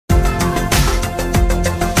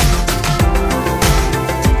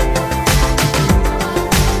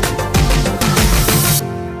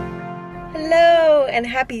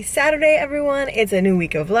Happy Saturday, everyone. It's a new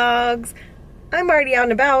week of vlogs. I'm already out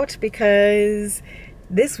and about because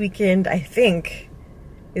this weekend, I think,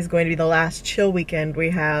 is going to be the last chill weekend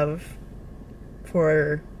we have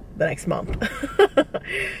for the next month.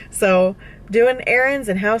 So, doing errands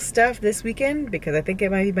and house stuff this weekend because I think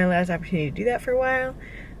it might be my last opportunity to do that for a while.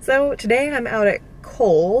 So, today I'm out at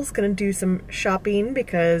Kohl's, gonna do some shopping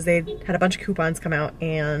because they had a bunch of coupons come out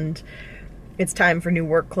and it's time for new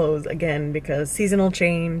work clothes again because seasonal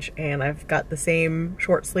change, and I've got the same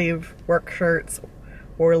short sleeve work shirts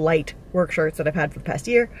or light work shirts that I've had for the past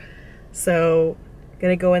year. So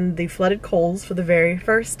gonna go in the flooded Kohl's for the very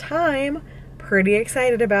first time. Pretty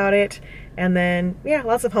excited about it. And then yeah,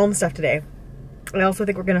 lots of home stuff today. I also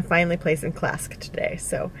think we're gonna finally play some Klask today.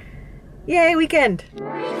 So yay, weekend!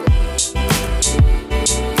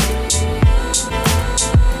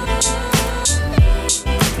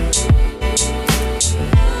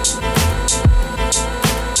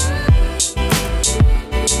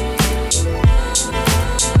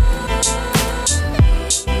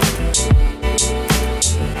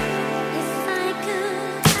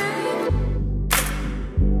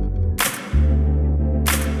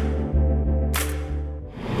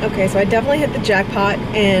 Okay, so I definitely hit the jackpot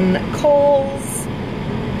in Kohl's.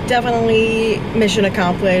 Definitely mission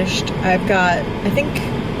accomplished. I've got, I think,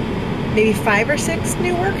 maybe 5 or 6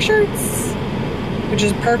 new work shirts, which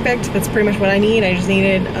is perfect. That's pretty much what I need. I just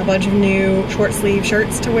needed a bunch of new short sleeve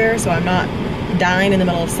shirts to wear so I'm not dying in the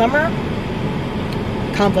middle of summer.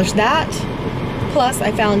 Accomplished that. Plus,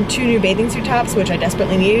 I found 2 new bathing suit tops, which I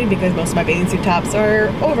desperately needed because most of my bathing suit tops are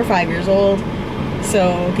over 5 years old.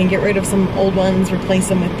 So can get rid of some old ones, replace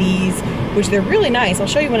them with these, which they're really nice. I'll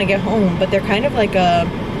show you when I get home, but they're kind of like a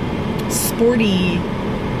sporty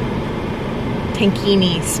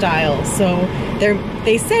tankini style. So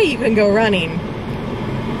they say you can go running.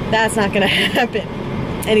 That's not gonna happen.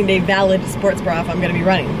 I need a valid sports bra if I'm gonna be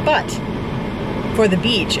running. But for the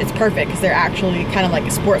beach, it's perfect because they're actually kind of like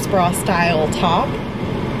a sports bra style top.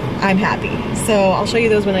 I'm happy. So I'll show you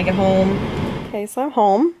those when I get home. Okay, so I'm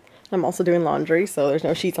home. I'm also doing laundry, so there's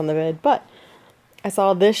no sheets on the bed, but I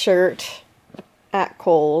saw this shirt at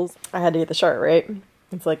Kohl's. I had to get the shirt, right?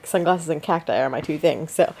 It's like sunglasses and cacti are my 2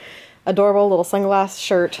 things. So, adorable little sunglass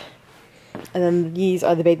shirt. And then these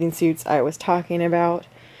are the bathing suits I was talking about.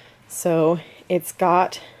 So, it's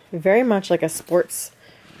got very much like a sports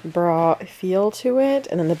bra feel to it.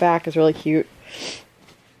 And then the back is really cute.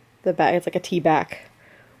 The back, it's like a T-back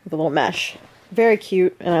with a little mesh. Very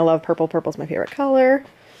cute, and I love purple. Purple's my favorite color.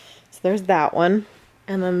 So there's that one.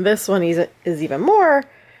 And then this one is even more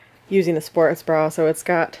using the sports bra. So it's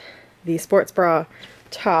got the sports bra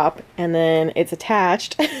top and then it's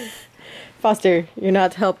attached. Foster, you're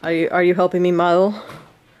not are you helping me model?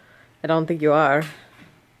 I don't think you are.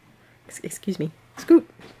 Excuse me. Scoot.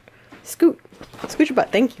 Scoot. Scoot your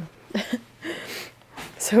butt. Thank you.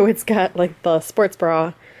 So it's got like the sports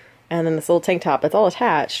bra and then this little tank top. It's all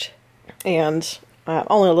attached. And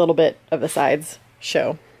only a little bit of the sides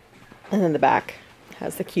show. And then the back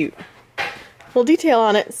has the cute little detail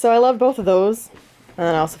on it. So I love both of those. And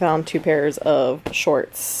then I also found 2 pairs of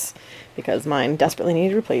shorts because mine desperately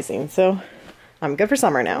needed replacing. So I'm good for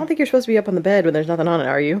summer now. I don't think you're supposed to be up on the bed when there's nothing on it,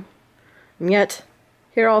 are you? And yet,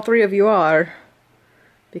 here all 3 of you are.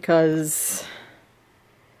 Because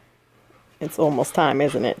it's almost time,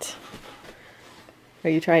 isn't it? Are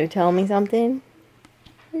you trying to tell me something?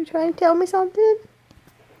 Are you trying to tell me something?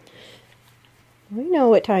 I know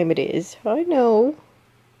what time it is. I know.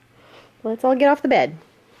 Let's all get off the bed.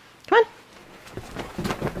 Come on.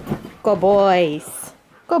 Go boys.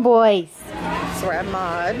 Go boys. So we're at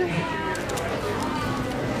Mod.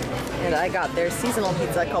 And I got their seasonal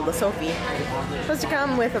pizza called the Sophie. Supposed to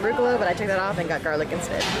come with arugula, but I took that off and got garlic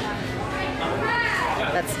instead.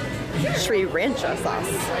 That's Sri Rancha sauce.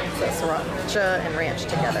 So sriracha and ranch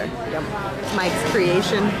together. Yum. Mike's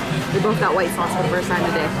creation. We both got white sauce for the first time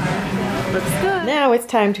today. Looks good. Now it's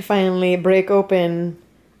time to finally break open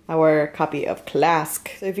our copy of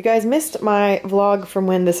Klask. So if you guys missed my vlog from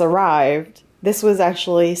when this arrived, this was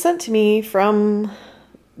actually sent to me from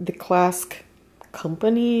the Klask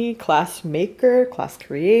company, Klask maker, Klask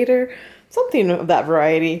creator, something of that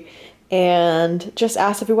variety, and just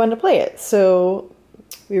asked if we wanted to play it. So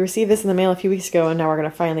we received this in the mail a few weeks ago and now we're going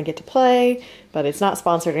to finally get to play, but it's not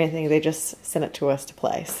sponsored or anything, they just sent it to us to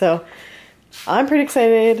play. So I'm pretty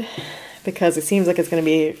excited because it seems like it's going to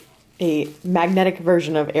be a magnetic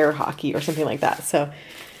version of air hockey or something like that. So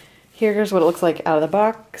here's what it looks like out of the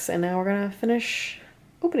box, and now we're going to finish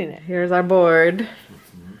opening it. Here's our board.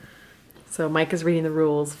 So Mike is reading the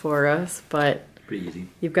rules for us, but pretty easy.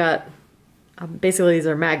 You've got, basically these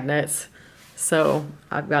are magnets. So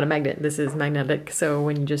I've got a magnet. This is magnetic. So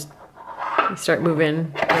when you start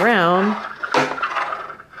moving around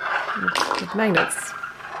with magnets.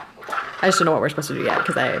 I just don't know what we're supposed to do yet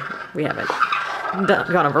because we haven't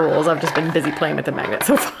gone over rules. I've just been busy playing with the magnet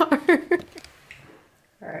so far.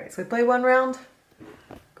 All right, so we played 1 round.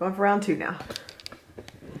 Going for round 2 now.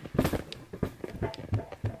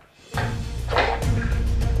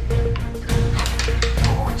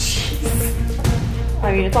 Oh, jeez.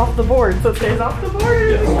 I mean, it's off the board, so it stays off the board.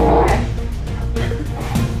 Yes.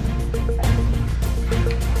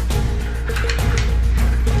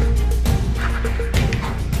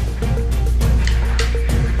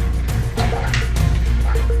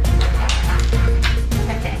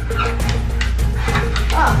 Okay.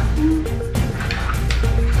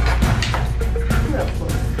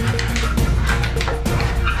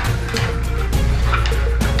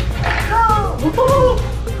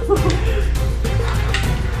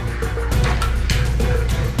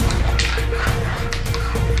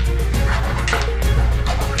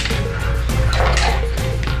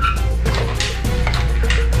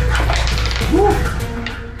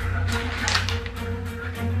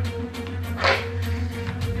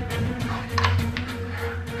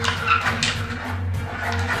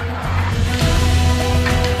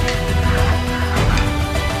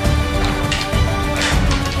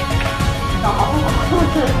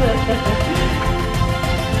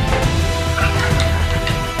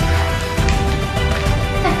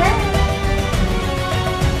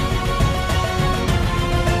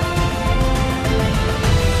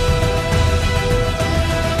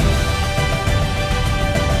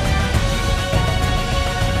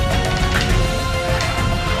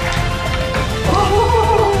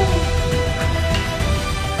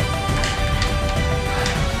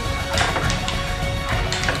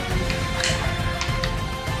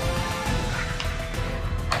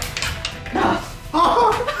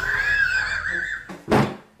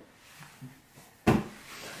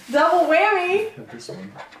 Double whammy! Have this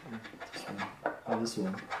one. This one. Have this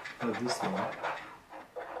one. Have this one.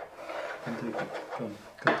 Come take it.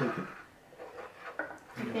 Come take it.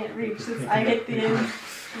 I can't reach this. I hit the end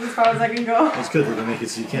as far as I can go. It's good that they make it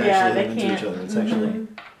so you can't actually hit into each other. It's actually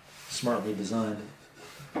smartly designed.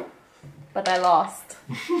 But I lost.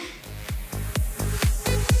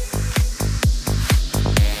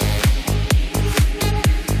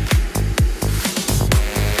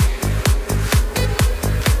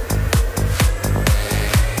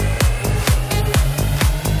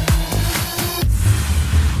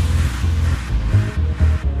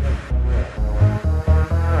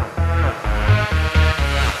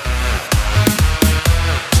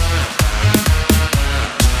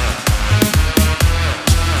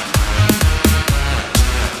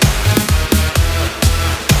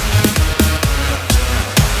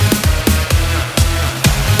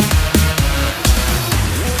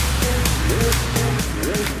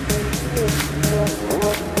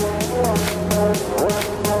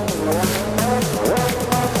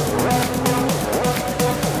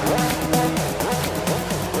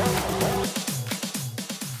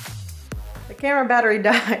 Camera battery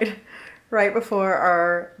died right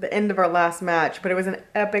before the end of our last match, but it was an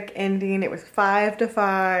epic ending. It was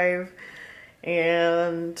 5-5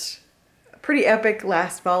 and a pretty epic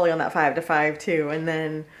last volley on that 5-5 too. And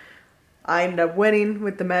then I ended up winning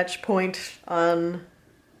with the match point on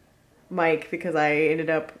Mike because I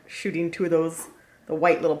ended up shooting 2 of the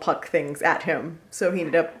white little puck things at him. So he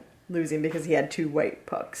ended up losing because he had 2 white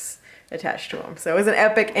pucks attached to him. So it was an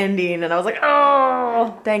epic ending and I was like,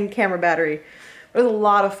 oh, dang camera battery. It was a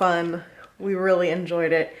lot of fun. We really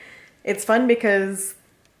enjoyed it. It's fun because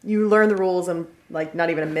you learn the rules in like not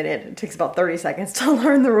even a minute. It takes about 30 seconds to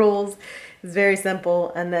learn the rules. It's very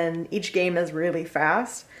simple and then each game is really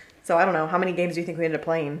fast. So I don't know, how many games do you think we ended up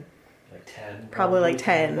playing? Like 10. Probably like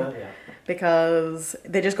 10. Yeah. Because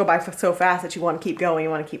they just go by so fast that you want to keep going, you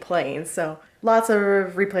want to keep playing. So lots of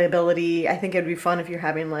replayability. I think it'd be fun if you're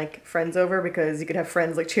having like friends over because you could have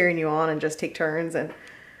friends like cheering you on and just take turns, and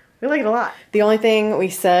we like it a lot. The only thing we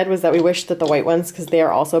said was that we wished that the white ones, because they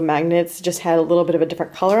are also magnets, just had a little bit of a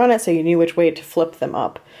different color on it so you knew which way to flip them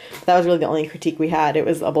up. That was really the only critique we had. It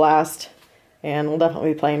was a blast and we'll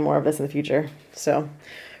definitely be playing more of this in the future. So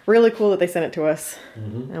really cool that they sent it to us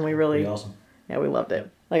and we really, awesome. Yeah, we loved it.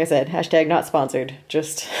 Like I said, hashtag not sponsored,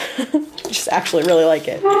 just actually really like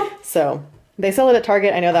it. So they sell it at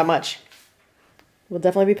Target, I know that much. We'll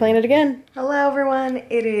definitely be playing it again. Hello everyone,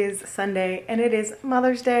 it is Sunday and it is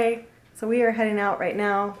Mother's Day. So we are heading out right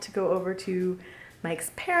now to go over to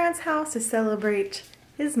Mike's parents' house to celebrate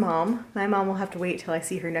his mom. My mom will have to wait till I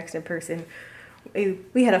see her next in person.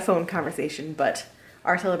 We had a phone conversation, but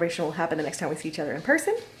our celebration will happen the next time we see each other in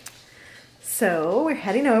person. So we're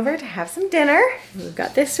heading over to have some dinner. We've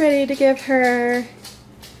got this ready to give her.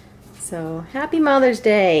 So happy Mother's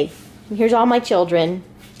Day. And here's all my children.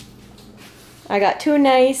 I got 2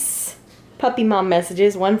 nice puppy mom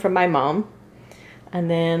messages, one from my mom, and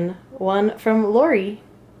then one from Lori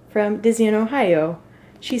from Disney in Ohio.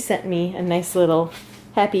 She sent me a nice little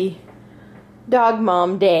happy dog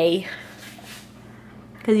mom day.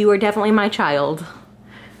 Because you were definitely my child.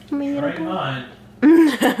 Right on.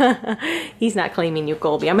 He's not claiming you,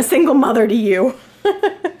 Colby. I'm a single mother to you.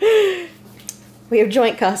 We have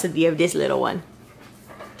joint custody of this little one.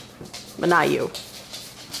 But not you.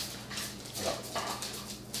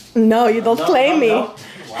 No, you don't claim me. No.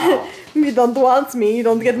 Wow. You don't want me. You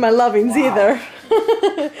don't get my lovings either.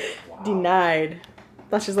 Wow. Denied.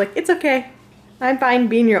 That's just like, it's okay. I'm fine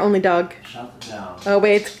being your only dog. Shut it down. Oh,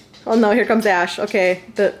 wait. Oh, no, here comes Ash. Okay,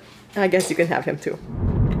 I guess you can have him too.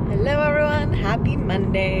 Hello, everyone. Happy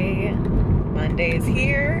Monday. Monday is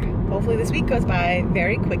here. Hopefully this week goes by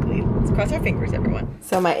very quickly. Let's cross our fingers, everyone.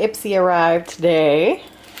 So my Ipsy arrived today.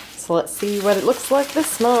 So let's see what it looks like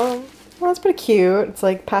this month. Well, that's pretty cute. It's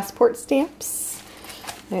like passport stamps.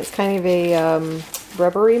 And it's kind of a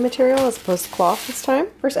rubbery material as opposed to cloth this time.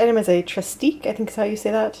 First item is a trusty, I think is how you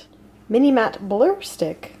say that. Mini matte blur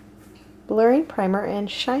stick. Blurring primer and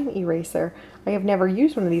shine eraser. I have never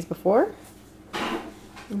used one of these before,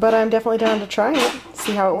 but I'm definitely down to try it,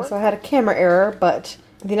 see how it works. So I had a camera error, but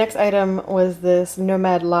the next item was this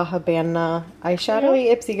Nomad La Habana eyeshadow.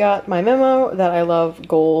 Ipsy got my memo that I love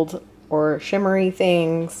gold or shimmery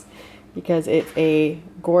things because it's a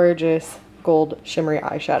gorgeous gold shimmery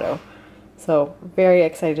eyeshadow. So very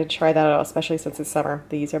excited to try that out, especially since it's summer.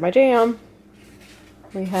 These are my jam.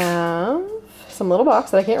 We have some little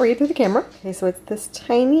box that I can't read through the camera. Okay, so it's this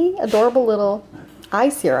tiny, adorable little eye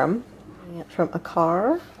serum from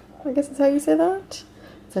Akar, I guess is how you say that.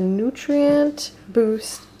 It's a nutrient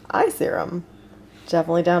boost eye serum.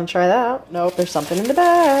 Definitely down to try that out. Nope, there's something in the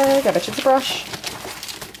bag. I bet you it's a brush.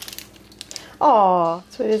 Aw,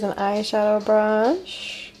 so it is an eyeshadow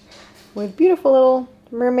brush with beautiful little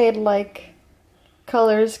mermaid-like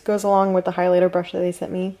colors. Goes along with the highlighter brush that they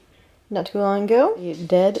sent me not too long ago. The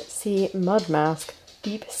Dead Sea Mud Mask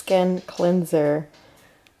Deep Skin Cleanser.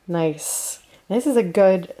 Nice. This is a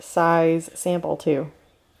good size sample too.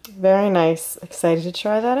 Very nice. Excited to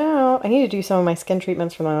try that out. I need to do some of my skin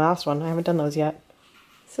treatments from my last one. I haven't done those yet.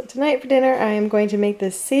 So tonight for dinner I am going to make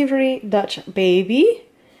this savory Dutch baby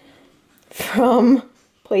from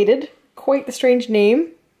Plated. Quite the strange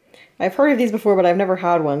name. I've heard of these before, but I've never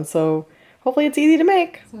had one, so hopefully it's easy to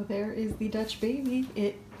make. So there is the Dutch baby.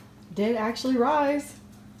 It did actually rise.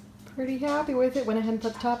 Pretty happy with it. Went ahead and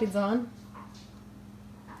put the toppings on.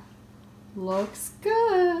 Looks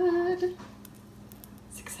good.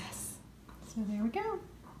 Success. So there we go.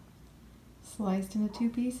 Sliced into 2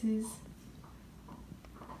 pieces.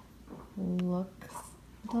 Looks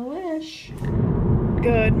delish.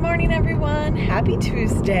 Good morning, everyone. Happy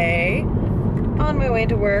Tuesday. On my way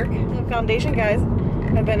to work. The foundation guys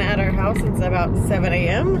have been at our house since about 7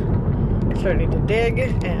 a.m. starting to dig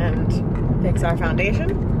and fix our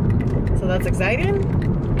foundation. So that's exciting.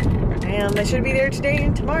 And they should be there today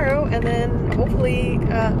and tomorrow, and then hopefully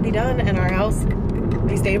be done and our house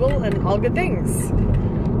be stable and all good things.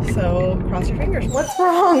 So cross your fingers. What's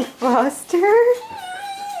wrong, Foster?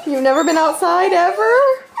 You've never been outside ever?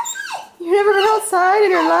 You've never been outside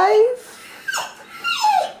in your life?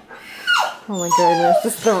 Oh my goodness,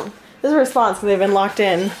 this is a response because they've been locked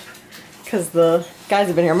in because the guys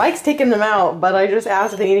have been here. Mike's taking them out, but I just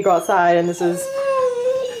asked if they need to go outside, and this is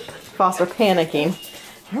Foster panicking.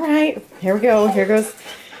 All right, here we go. Here goes.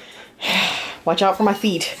 Watch out for my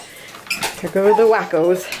feet. Here go the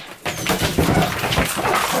wackos.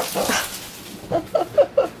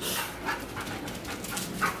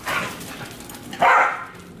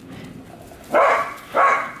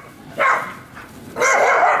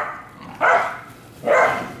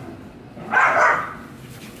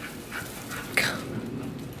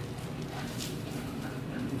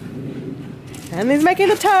 And he's making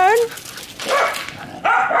the turn.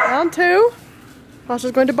 Round 2.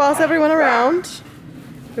 Foster's going to boss everyone around.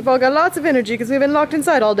 We've all got lots of energy because we've been locked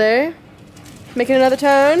inside all day. Making another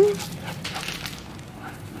turn.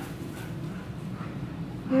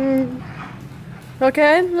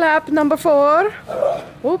 Okay, lap number 4.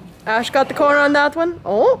 Oop, Ash got the corner on that one.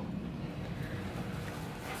 Oh.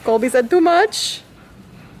 Colby said too much.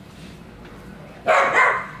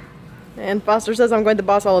 And Foster says I'm going to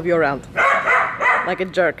boss all of you around. Like a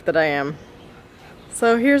jerk that I am.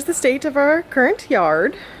 So here's the state of our current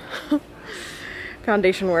yard.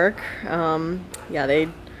 foundation work. Yeah, they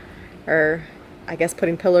are, I guess,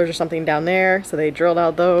 putting pillars or something down there, so they drilled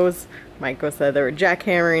out those. Mike said they were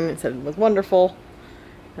jackhammering and said it was wonderful.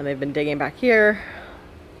 And they've been digging back here.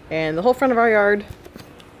 And the whole front of our yard,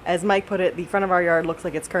 as Mike put it, the front of our yard looks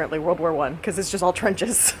like it's currently World War I, because it's just all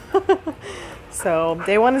trenches. So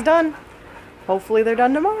day one is done. Hopefully they're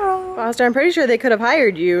done tomorrow. Foster, I'm pretty sure they could have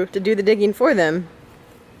hired you to do the digging for them.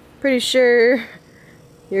 Pretty sure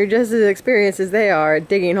you're just as experienced as they are at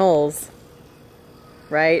digging holes,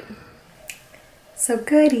 right? So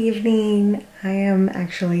good evening. I am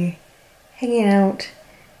actually hanging out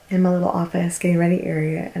in my little office, getting ready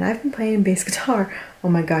area, and I've been playing bass guitar. Oh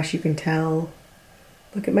my gosh, you can tell.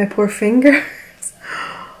 Look at my poor fingers.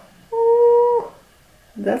 Oh,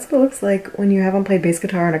 that's what it looks like when you haven't played bass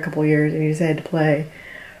guitar in a couple years and you decide to play.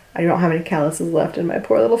 I don't have any calluses left and my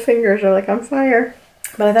poor little fingers are like on fire.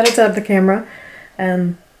 But I thought I'd set up the camera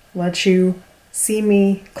and let you see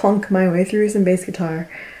me clunk my way through some bass guitar.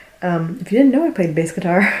 If you didn't know I played bass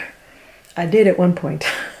guitar, I did at one point.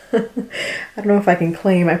 I don't know if I can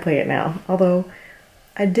claim I play it now, although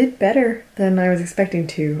I did better than I was expecting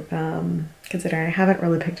to, considering I haven't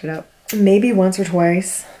really picked it up. Maybe once or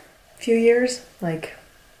twice, a few years. Like,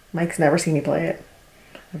 Mike's never seen me play it.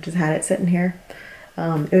 I've just had it sitting here.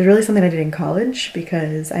 It was really something I did in college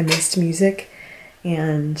because I missed music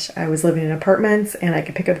and I was living in apartments and I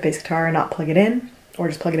could pick up the bass guitar and not plug it in, or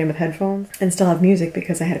just plug it in with headphones and still have music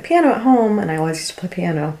because I had a piano at home and I always used to play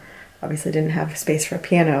piano. Obviously didn't have space for a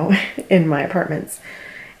piano in my apartments.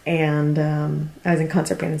 And I was in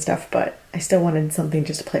concert band and stuff, but I still wanted something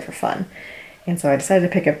just to play for fun. And so I decided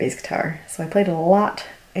to pick up bass guitar. So I played it a lot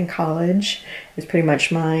in college. It was pretty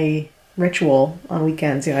much my ritual on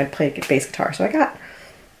weekends. You know, I'd play bass guitar. So I got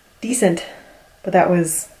decent, but that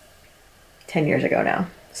was 10 years ago now.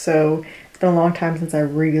 So it's been a long time since I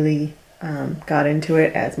really got into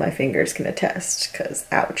it, as my fingers can attest, because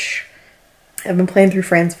ouch. I've been playing through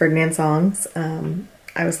Franz Ferdinand songs.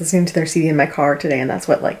 I was listening to their CD in my car today, and that's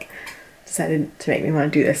what like decided to make me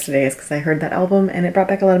want to do this today, is because I heard that album and it brought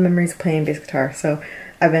back a lot of memories of playing bass guitar. So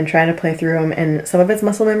I've been trying to play through them, and some of it's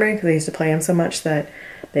muscle memory because I used to play them so much that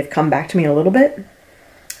they've come back to me a little bit.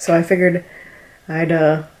 So I figured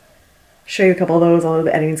I'd show you a couple of those, although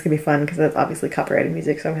the editing's gonna be fun because it's obviously copyrighted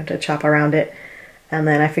music, so I'm gonna have to chop around it. And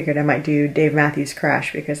then I figured I might do Dave Matthews'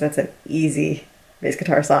 Crash because that's an easy bass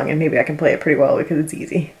guitar song and maybe I can play it pretty well because it's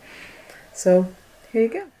easy. So here you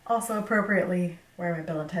go. Also appropriately wearing my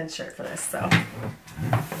Bill and Ted shirt for this, so.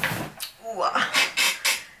 Ooh.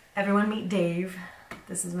 Everyone meet Dave.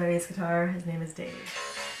 This is my bass guitar. His name is Dave.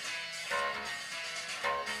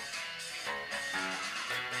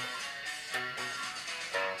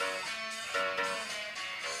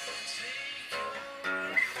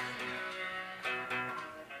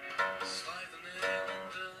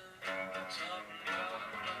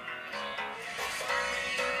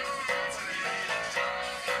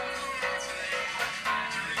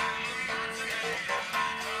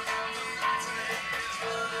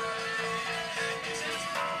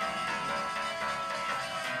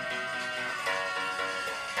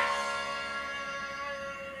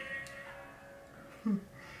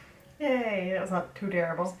 Yay, that was not too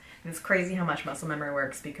terrible. It's crazy how much muscle memory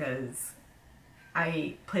works because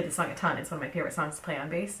I play this song a ton. It's one of my favorite songs to play on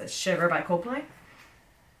bass. It's Shiver by Coldplay.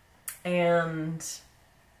 And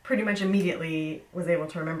pretty much immediately was able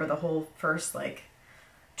to remember the whole first like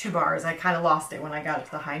 2 bars. I kind of lost it when I got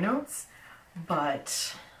to the high notes,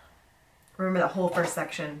 but remember that whole first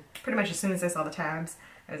section. Pretty much as soon as I saw the tabs,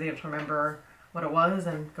 I was able to remember what it was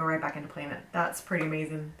and go right back into playing it. That's pretty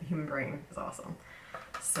amazing. The human brain is awesome.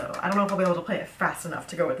 So I don't know if I'll be able to play it fast enough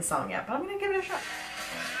to go with the song yet, but I'm gonna give it a shot.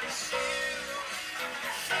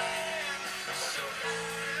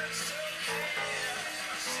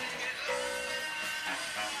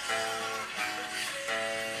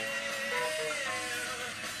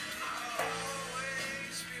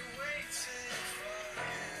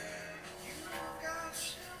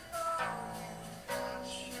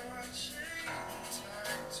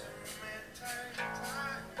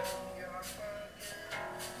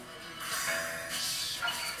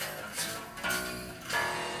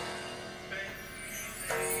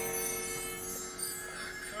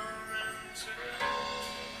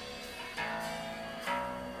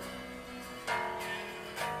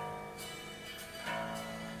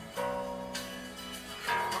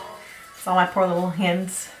 It's all my poor little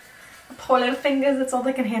hands, my poor little fingers, that's all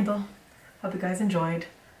they can handle. Hope you guys enjoyed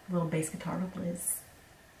a little bass guitar with Liz.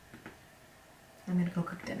 I'm gonna go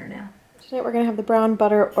cook dinner now. Tonight we're gonna have the brown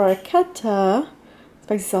butter orecchietta,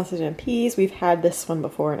 spicy sausage and peas. We've had this one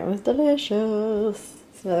before and it was delicious.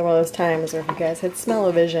 It's another one of those times where if you guys had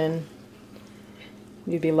smell-o-vision,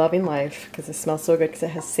 you'd be loving life because it smells so good because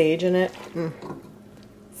it has sage in it.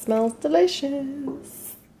 Smells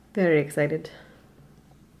delicious. Very excited.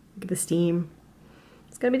 Look at the steam.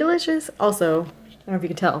 It's gonna be delicious. Also, I don't know if you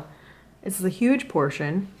can tell, this is a huge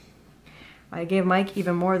portion. I gave Mike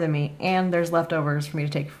even more than me, and there's leftovers for me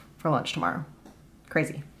to take for lunch tomorrow.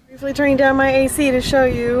 Crazy. Briefly turning down my AC to show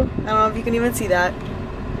you. I don't know if you can even see that.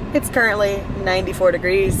 It's currently 94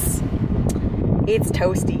 degrees. It's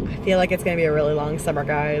toasty. I feel like it's gonna be a really long summer,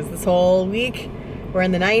 guys. This whole week, we're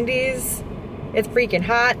in the 90s. It's freaking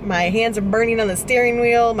hot. My hands are burning on the steering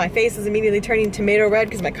wheel. My face is immediately turning tomato red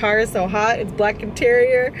because my car is so hot. It's black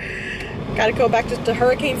interior. Gotta go back to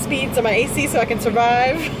hurricane speeds on my AC so I can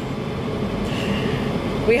survive.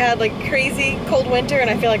 We had like crazy cold winter, and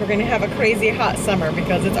I feel like we're gonna have a crazy hot summer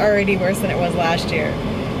because it's already worse than it was last year.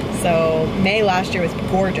 So May last year was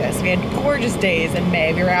gorgeous. We had gorgeous days in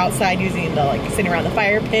May. We were outside using the, like, sitting around the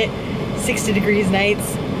fire pit, 60 degrees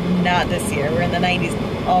nights. Not this year. We're in the 90s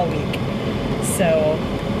all week. So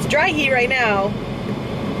it's dry heat right now,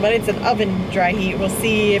 but it's an oven dry heat. We'll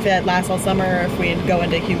see if that lasts all summer or if we go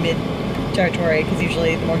into humid territory, because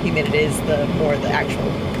usually the more humid it is, the more the actual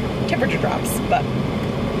temperature drops. But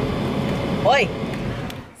boy.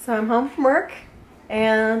 So I'm home from work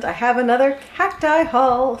and I have another cacti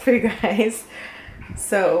haul for you guys.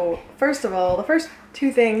 So first of all, the first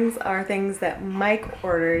two things are things that Mike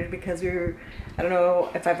ordered because we were, I don't know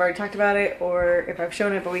if I've already talked about it or if I've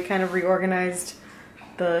shown it, but we kind of reorganized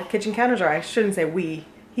the kitchen counters, or I shouldn't say we.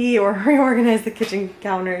 He reorganized the kitchen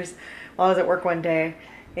counters while I was at work one day.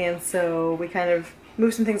 And so we kind of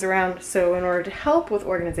moved some things around. So in order to help with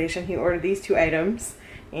organization, he ordered these two items,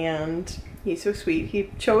 and he's so sweet. He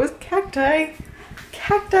chose cacti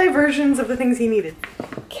versions of the things he needed.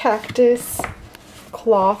 Cactus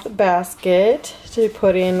cloth basket to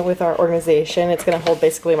put in with our organization. It's gonna hold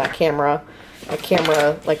basically my camera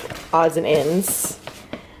like odds and ends.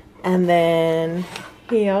 And then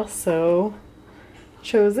he also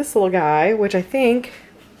chose this little guy, which I think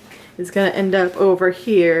is gonna end up over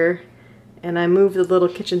here. And I moved the little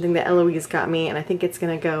kitchen thing that Eloise got me, and I think it's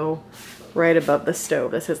gonna go right above the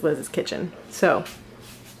stove that says Liz's Kitchen. So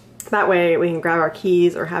that way we can grab our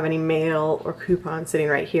keys or have any mail or coupons sitting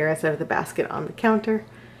right here instead of the basket on the counter.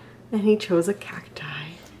 And he chose a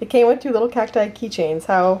cacti. It came with two little cacti keychains.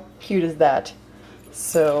 How cute is that?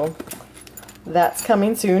 So that's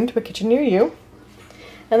coming soon to a kitchen near you.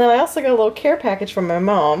 And then I also got a little care package from my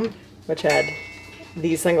mom, which had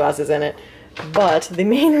these sunglasses in it. But the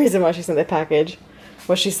main reason why she sent the package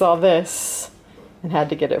was she saw this and had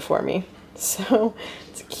to get it for me. So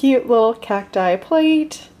it's a cute little cacti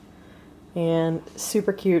plate and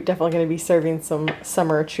super cute. Definitely going to be serving some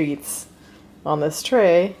summer treats on this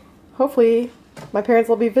tray. Hopefully my parents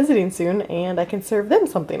will be visiting soon and I can serve them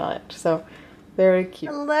something on it. So very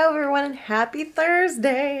cute. Hello everyone and happy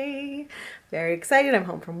Thursday. Very excited. I'm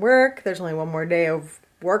home from work. There's only one more day of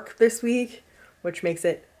work this week, which makes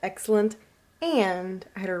it excellent. And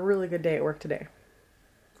I had a really good day at work today.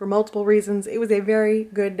 For multiple reasons. It was a very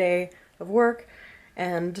good day of work,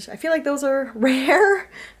 and I feel like those are rare.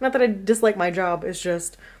 Not that I dislike my job, it's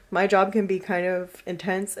just my job can be kind of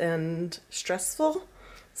intense and stressful.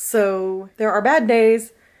 So there are bad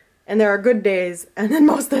days and there are good days, and then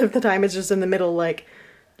most of the time it's just in the middle, like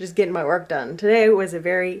just getting my work done. Today was a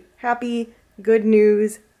very happy, good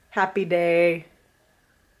news, happy day.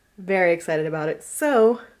 Very excited about it.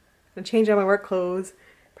 So I'm gonna change out my work clothes,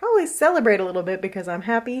 probably celebrate a little bit because I'm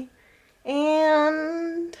happy,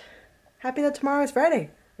 and happy that tomorrow is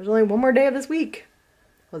Friday. There's only one more day of this week.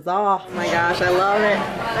 Huzzah. Oh my gosh, I love it.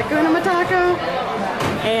 Hakuna Matata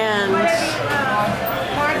and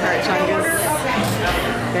heart chungus.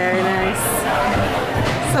 Very nice.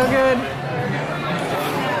 So good.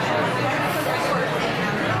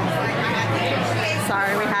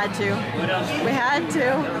 Sorry, we had to. We had to.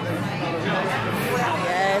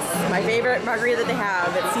 Yes, my favorite margarita that they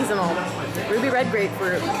have. It's seasonal. Ruby red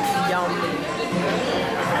grapefruit. Yum.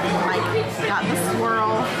 Mike got the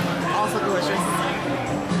swirl. Also delicious.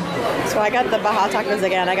 So I got the Baja tacos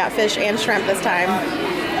again. I got fish and shrimp this time.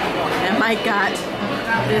 And Mike got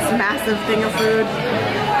this massive thing of food.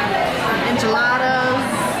 Enchiladas,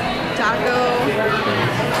 taco,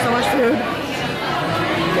 so much food.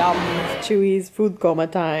 Yum. Chewy's food coma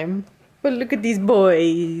time. But look at these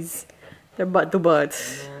boys. They're butt to butt.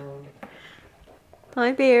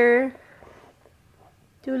 Hi, Bear.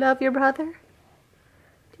 Do you love your brother?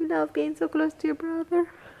 Do you love being so close to your brother?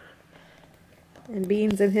 And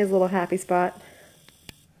Bean's in his little happy spot.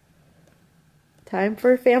 Time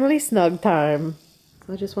for family snug time.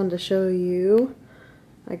 So I just wanted to show you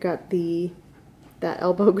I got that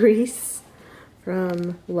elbow grease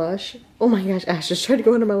from Lush. Oh my gosh, Ash just tried to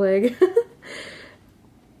go under my leg.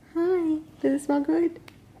 Hi, does it smell good?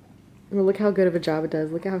 Well, look how good of a job it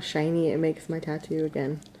does. Look how shiny it makes my tattoo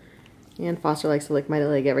again. And Foster likes to lick my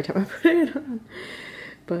leg every time I put it on.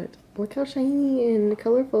 But look how shiny and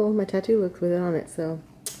colorful my tattoo looks with it on it. So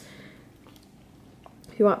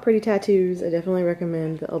if you want pretty tattoos, I definitely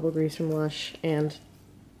recommend the elbow grease from Lush, and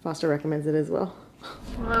Foster recommends it as well.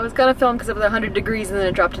 Well, I was gonna film because it was 100 degrees and then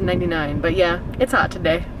it dropped to 99, but yeah, it's hot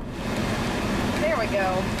today. There we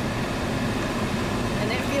go.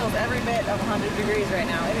 And it feels every bit of 100 degrees right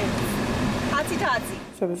now. It is hotsy-totsy.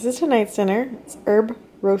 So this is tonight's dinner. It's herb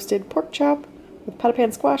roasted pork chop with pot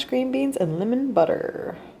pan squash, green beans, and lemon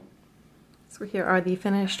butter. So here are the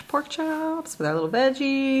finished pork chops with our little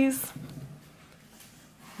veggies.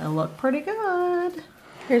 They look pretty good.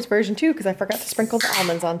 Here's version 2 because I forgot to sprinkle the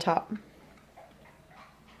almonds on top.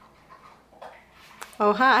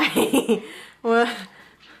 Oh, hi. What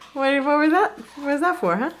was that? What was that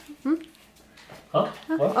for, huh? Hmm? Huh?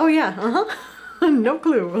 What? Oh, yeah. Uh-huh. No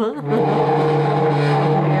clue.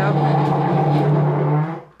 Yep.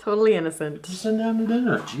 Totally innocent. Just send down to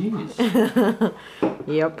dinner. Jeez.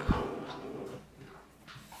 Yep.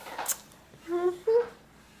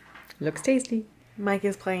 Looks tasty. Mike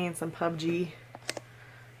is playing some PUBG.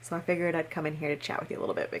 So I figured I'd come in here to chat with you a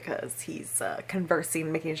little bit because he's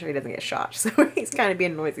conversing, making sure he doesn't get shot. So he's kind of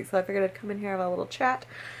being noisy. So I figured I'd come in here and have a little chat.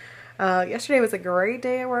 Yesterday was a great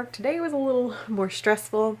day at work. Today was a little more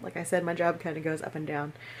stressful. Like I said, my job kind of goes up and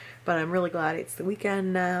down. But I'm really glad it's the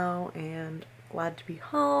weekend now and glad to be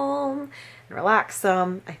home and relax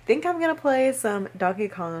some. I think I'm going to play some Donkey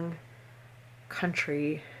Kong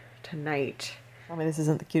Country tonight. I mean, this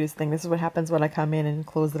isn't the cutest thing. This is what happens when I come in and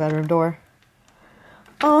close the bedroom door.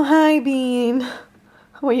 Oh, hi, Bean.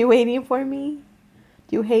 Were you waiting for me?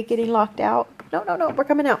 Do you hate getting locked out? No, no, no. We're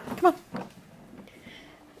coming out. Come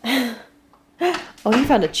on. Oh, you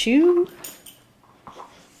found a chew?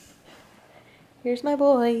 Here's my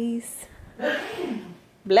boys.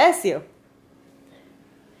 Bless you.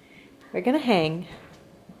 We're gonna hang.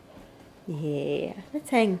 Yeah, let's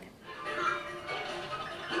hang.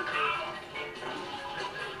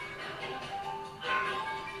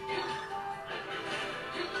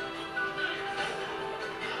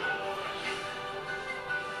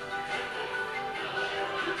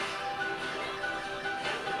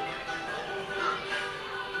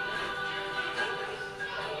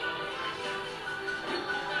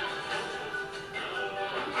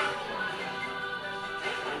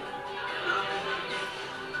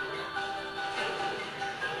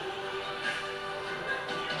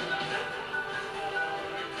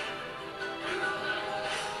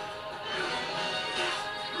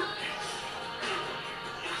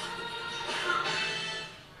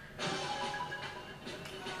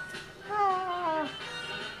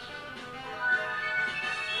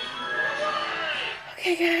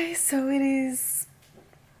 Okay guys, so it is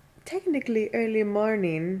technically early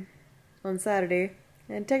morning on Saturday,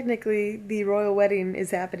 and technically the royal wedding is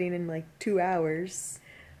happening in like 2 hours.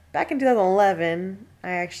 Back in 2011, I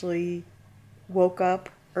actually woke up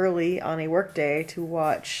early on a work day to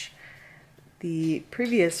watch the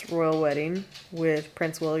previous royal wedding with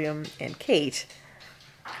Prince William and Kate.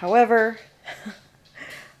 However,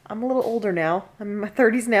 I'm a little older now. I'm in my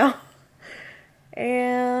 30s now.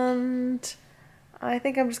 And I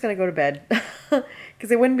think I'm just going to go to bed.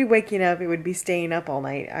 Because I wouldn't be waking up, it would be staying up all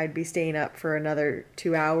night. I'd be staying up for another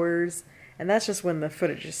 2 hours. And that's just when the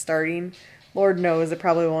footage is starting. Lord knows it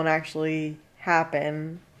probably won't actually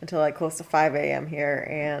happen until like close to 5 a.m. here.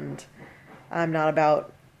 And I'm not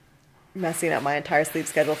about messing up my entire sleep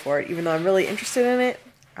schedule for it. Even though I'm really interested in it,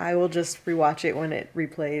 I will just rewatch it when it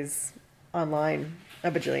replays online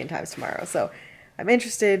a bajillion times tomorrow. So I'm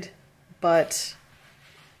interested, but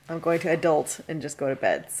I'm going to adult and just go to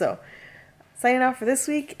bed. So, signing off for this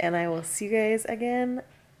week, and I will see you guys again.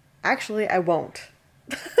 Actually, I won't.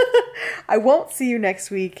 I won't see you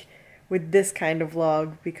next week with this kind of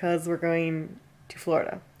vlog because we're going to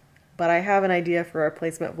Florida. But I have an idea for our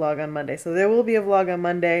placement vlog on Monday. So there will be a vlog on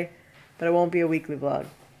Monday, but it won't be a weekly vlog.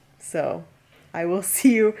 So, I will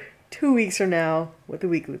see you 2 weeks from now with a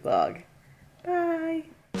weekly vlog. Bye!